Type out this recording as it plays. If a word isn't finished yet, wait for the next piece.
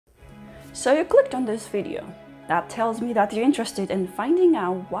So you clicked on this video. That tells me that you're interested in finding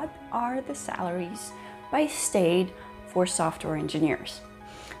out what are the salaries by state for software engineers.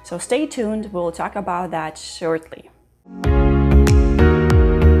 So stay tuned, we'll talk about that shortly.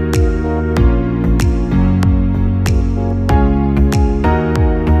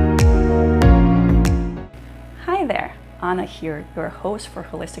 Hi there, Anna here, your host for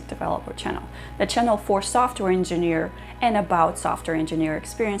Holistic Developer Channel, the channel for software engineer and about software engineer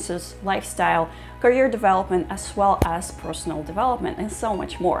experiences, lifestyle, career development, as well as personal development and so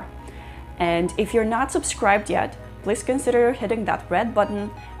much more. And if you're not subscribed yet, please consider hitting that red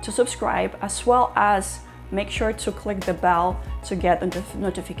button to subscribe, as well as make sure to click the bell to get the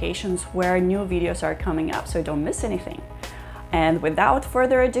notifications where new videos are coming up so you don't miss anything. And without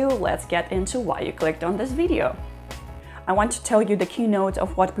further ado, let's get into why you clicked on this video. I want to tell you the keynote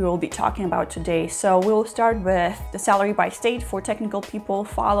of what we will be talking about today. So we'll start with the salary by state for technical people,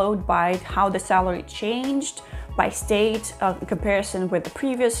 followed by how the salary changed by state in comparison with the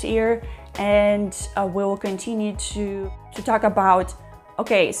previous year. And we'll continue to talk about,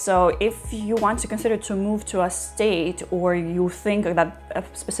 okay, so if you want to consider to move to a state, or you think that a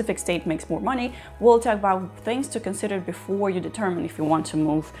specific state makes more money, we'll talk about things to consider before you determine if you want to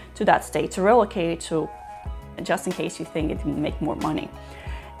move to that state, to relocate to, just in case you think it can make more money.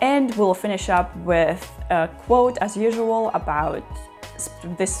 And we'll finish up with a quote as usual about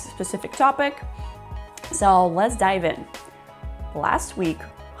this specific topic. So let's dive in. Last week,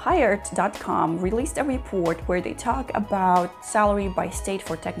 Hired.com released a report where they talk about salary by state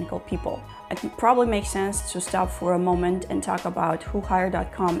for technical people. It probably makes sense to stop for a moment and talk about who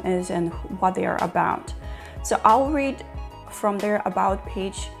Hired.com is and what they are about. So I'll read from their About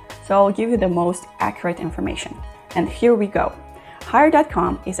page, so I'll give you the most accurate information. And here we go.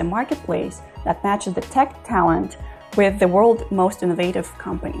 Hired.com is a marketplace that matches the tech talent with the world's most innovative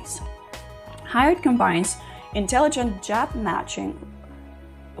companies. Hired combines intelligent job matching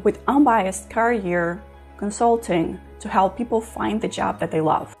with unbiased career consulting to help people find the job that they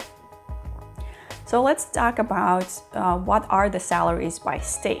love. So let's talk about what are the salaries by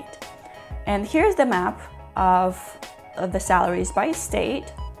state. And here's the map of the salaries by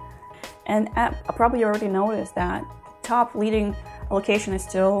state. And probably you already noticed that the top leading location is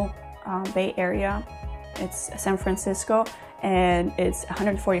still Bay Area. It's San Francisco, and it's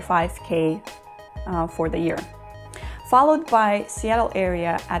 $145K for the year. Followed by Seattle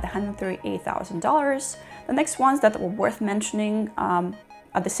area at $138,000. The next ones that were worth mentioning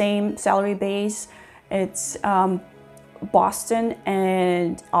at the same salary base, it's Boston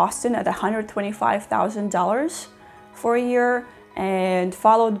and Austin at $125,000 for a year, and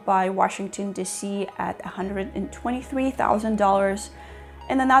followed by Washington, D.C. at $123,000.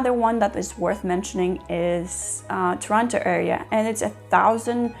 And another one that is worth mentioning is Toronto area, and it's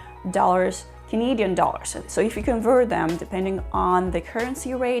 $1,000 Canadian dollars. So if you convert them, depending on the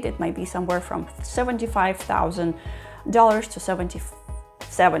currency rate, it might be somewhere from $75,000 to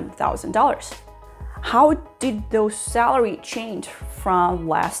 $77,000. How did those salaries change from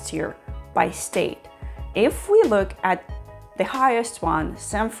last year by state? If we look at the highest one,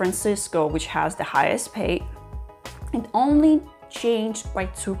 San Francisco, which has the highest pay, it only changed by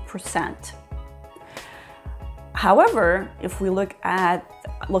 2%. However, if we look at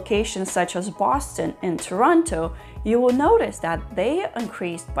locations such as Boston and Toronto, you will notice that they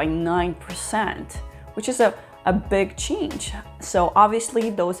increased by 9%, which is a big change. So obviously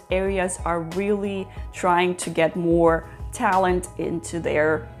those areas are really trying to get more talent into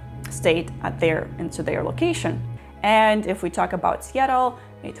their state, into their location. And if we talk about Seattle,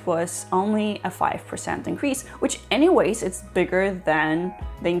 it was only a 5% increase, which anyways, it's bigger than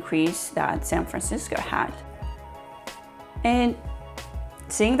the increase that San Francisco had. And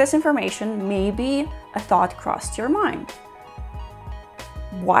seeing this information, maybe a thought crossed your mind.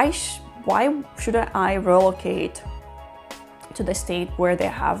 Why should I relocate to the state where they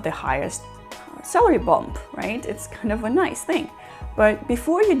have the highest salary bump, right? It's kind of a nice thing. But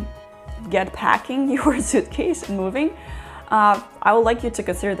before you get packing your suitcase and moving, I would like you to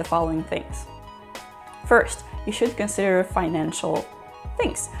consider the following things. First, you should consider financial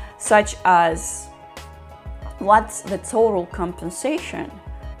things, such as what's the total compensation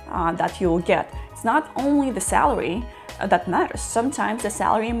that you'll get. It's not only the salary that matters. Sometimes the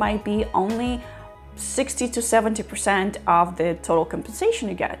salary might be only 60 to 70% of the total compensation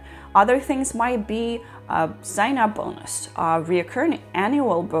you get. Other things might be a sign-up bonus, a recurring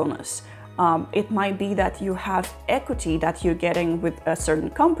annual bonus. It might be that you have equity that you're getting with a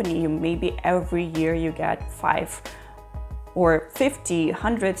certain company. Maybe every year you get 5 or 50,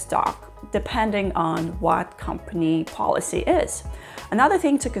 100 stock, depending on what company policy is. Another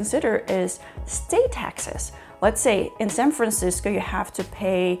thing to consider is state taxes. Let's say in San Francisco, you have to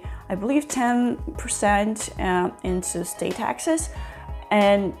pay, I believe, 10% into state taxes.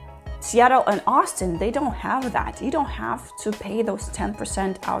 And Seattle and Austin, they don't have that. You don't have to pay those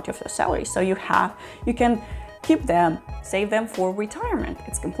 10% out of your salary. So you can keep them, save them for retirement.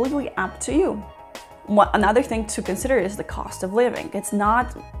 It's completely up to you. Another thing to consider is the cost of living. It's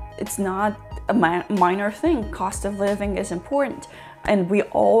not a minor thing. Cost of living is important. And we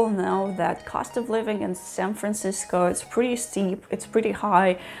all know that cost of living in San Francisco is pretty steep, it's pretty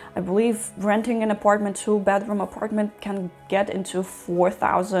high. I believe renting an apartment, 2-bedroom apartment, can get into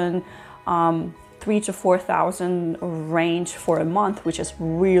 $4,000, $3,000 to $4,000 range for a month, which is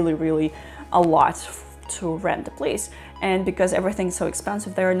really, really a lot to rent a place. And because everything's so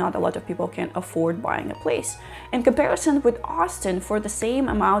expensive there, not a lot of people can afford buying a place. In comparison with Austin, for the same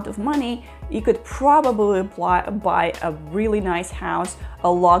amount of money, you could probably buy a really nice house,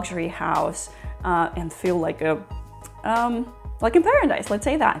 a luxury house, and feel like in paradise, let's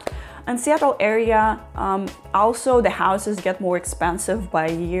say that. In Seattle area, also the houses get more expensive by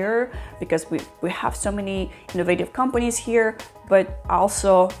year because we have so many innovative companies here, but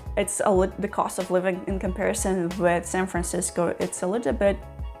also the cost of living in comparison with San Francisco, it's a little bit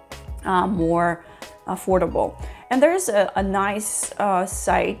more affordable. And there's a nice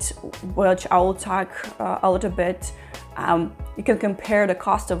site which I will talk a little bit. You can compare the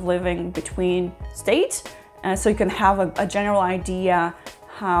cost of living between states, so you can have a general idea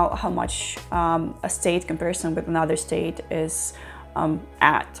how much a state comparison with another state is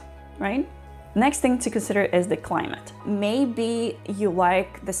at, right? Next thing to consider is the climate. Maybe you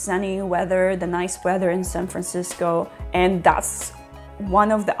like the sunny weather, the nice weather in San Francisco, and that's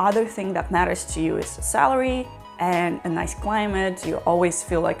one of the other things that matters to you is the salary and a nice climate. You always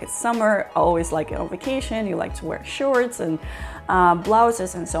feel like it's summer, always like on vacation, you like to wear shorts and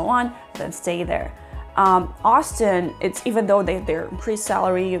blouses and so on, then stay there. Austin, even though their increased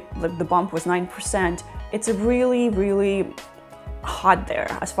salary, the bump was 9%, it's really, really hot there,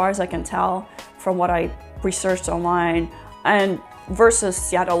 as far as I can tell from what I researched online, and versus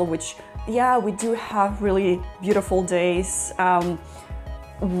Seattle, which, yeah, we do have really beautiful days.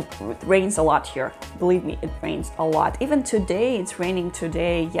 It rains a lot here. Believe me, it rains a lot. Even today, it's raining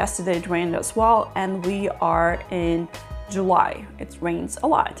today. Yesterday it rained as well, and we are in July. It rains a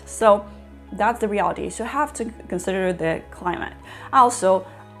lot. So that's the reality. So you have to consider the climate. Also,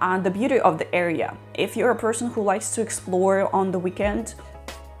 the beauty of the area. If you're a person who likes to explore on the weekend,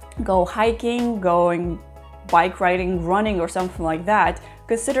 go hiking, going bike riding, running, or something like that,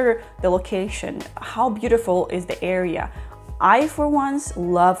 consider the location. How beautiful is the area? I, for once,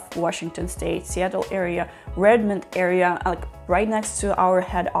 love Washington State, Seattle area, Redmond area, like right next to our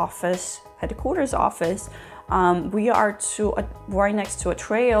headquarters office. We are right next to a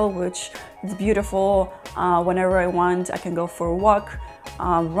trail, which is beautiful. Whenever I want, I can go for a walk,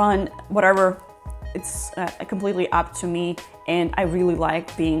 run, whatever. It's completely up to me, and I really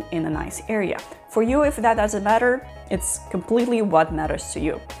like being in a nice area. For you, if that doesn't matter, it's completely what matters to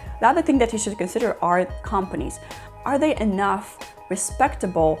you. The other thing that you should consider are companies. Are they enough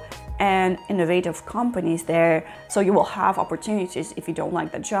respectable and innovative companies there, so you will have opportunities if you don't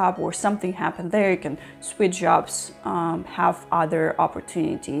like the job or something happened there, you can switch jobs, have other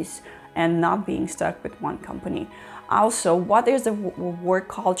opportunities, and not being stuck with one company. Also, what is the work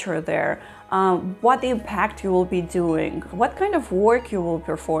culture there? What impact you will be doing? What kind of work you will be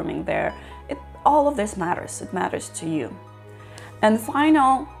performing there? All of this matters. It matters to you. And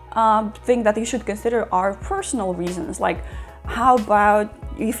final thing that you should consider are personal reasons. Like, how about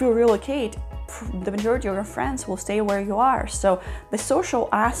if you relocate, the majority of your friends will stay where you are. So the social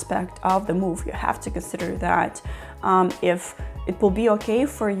aspect of the move, you have to consider that. If it will be okay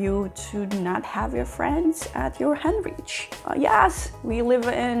for you to not have your friends at your hand reach. Yes, we live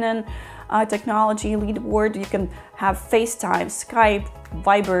in a technology lead world. You can have FaceTime, Skype,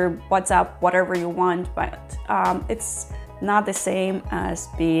 Viber, WhatsApp, whatever you want, but it's not the same as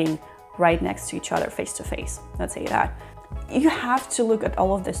being right next to each other face to face. Let's say that. You have to look at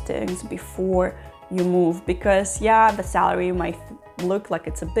all of these things before you move, because yeah, the salary might look like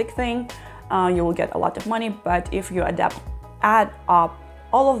it's a big thing. You will get a lot of money, but if you add up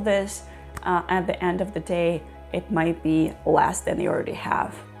all of this, at the end of the day, it might be less than you already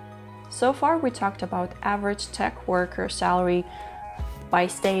have. So far, we talked about average tech worker salary by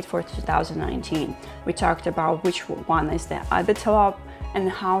state for 2019. We talked about which one is at the top and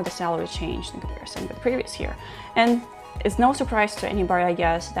how the salary changed in comparison with the previous year. And It's no surprise to anybody, I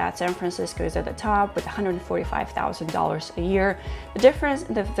guess, that San Francisco is at the top with $145,000 a year. The difference,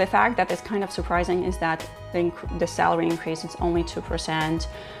 the fact that it's kind of surprising is that the salary increase is only 2%.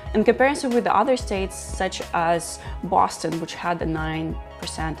 In comparison with the other states, such as Boston, which had a 9%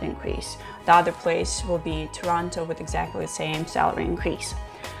 increase. The other place will be Toronto with exactly the same salary increase.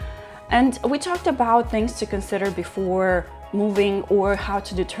 And we talked about things to consider before moving, or how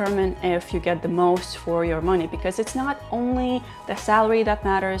to determine if you get the most for your money, because it's not only the salary that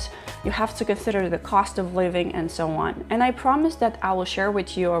matters, you have to consider the cost of living and so on. And I promise that I will share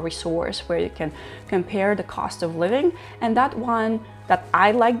with you a resource where you can compare the cost of living, and that one that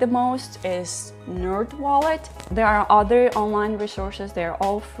I like the most is NerdWallet. There are other online resources, they're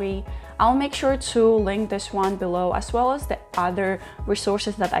all free. I'll make sure to link this one below, as well as the other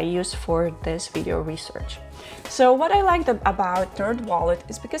resources that I used for this video research. So what I like about NerdWallet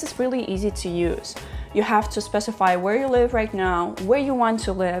is because it's really easy to use. You have to specify where you live right now, where you want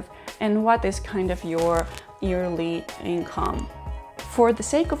to live, and what is kind of your yearly income. For the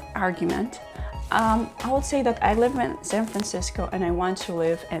sake of argument, I would say that I live in San Francisco and I want to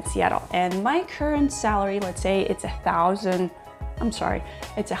live in Seattle. And my current salary, let's say it's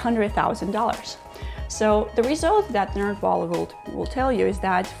 $100,000. So the result that NerdWallet will tell you is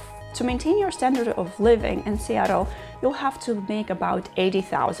that to maintain your standard of living in Seattle, you'll have to make about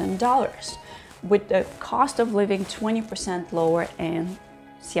 $80,000, with the cost of living 20% lower in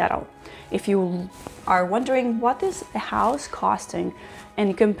Seattle. If you are wondering what is a house costing, and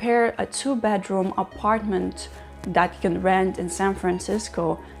you compare a 2-bedroom apartment that you can rent in San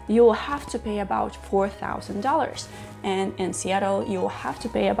Francisco, you will have to pay about $4,000. And in Seattle, you will have to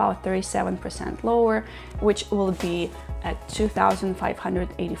pay about 37% lower, which will be at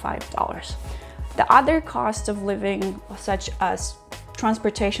 $2,585. The other costs of living, such as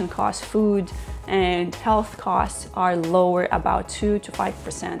transportation costs, food, and health costs, are lower, about 2 to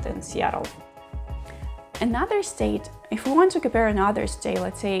 5% in Seattle. Another state, if we want to compare another state,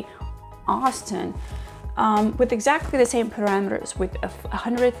 let's say Austin, with exactly the same parameters, with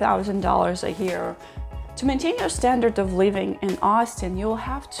 $100,000 a year, to maintain your standard of living in Austin, you'll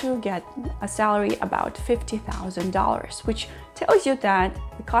have to get a salary about $50,000, which tells you that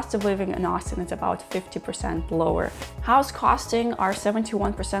the cost of living in Austin is about 50% lower. House costing are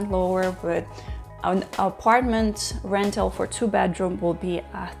 71% lower, but an apartment rental for 2-bedroom will be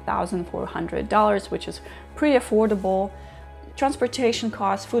 $1,400, which is pretty affordable. Transportation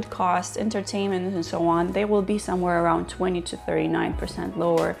costs, food costs, entertainment, and so on, they will be somewhere around 20 to 39%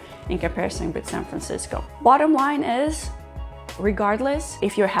 lower in comparison with San Francisco. Bottom line is, regardless,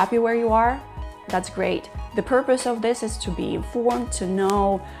 if you're happy where you are, that's great. The purpose of this is to be informed, to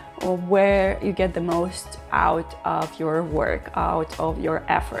know where you get the most out of your work, out of your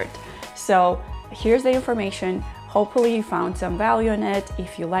effort. So here's the information. Hopefully you found some value in it.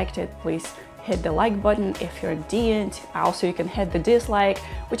 If you liked it, please hit the like button. If you didn't, also you can hit the dislike,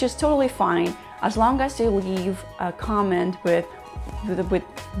 which is totally fine, as long as you leave a comment with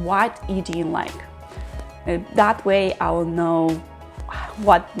what you didn't like. That way I will know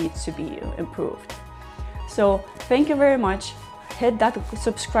what needs to be improved. So thank you very much. Hit that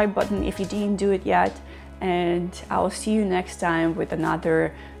subscribe button if you didn't do it yet, and I will see you next time with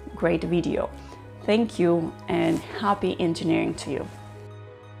another great video. Thank you, and happy engineering to you.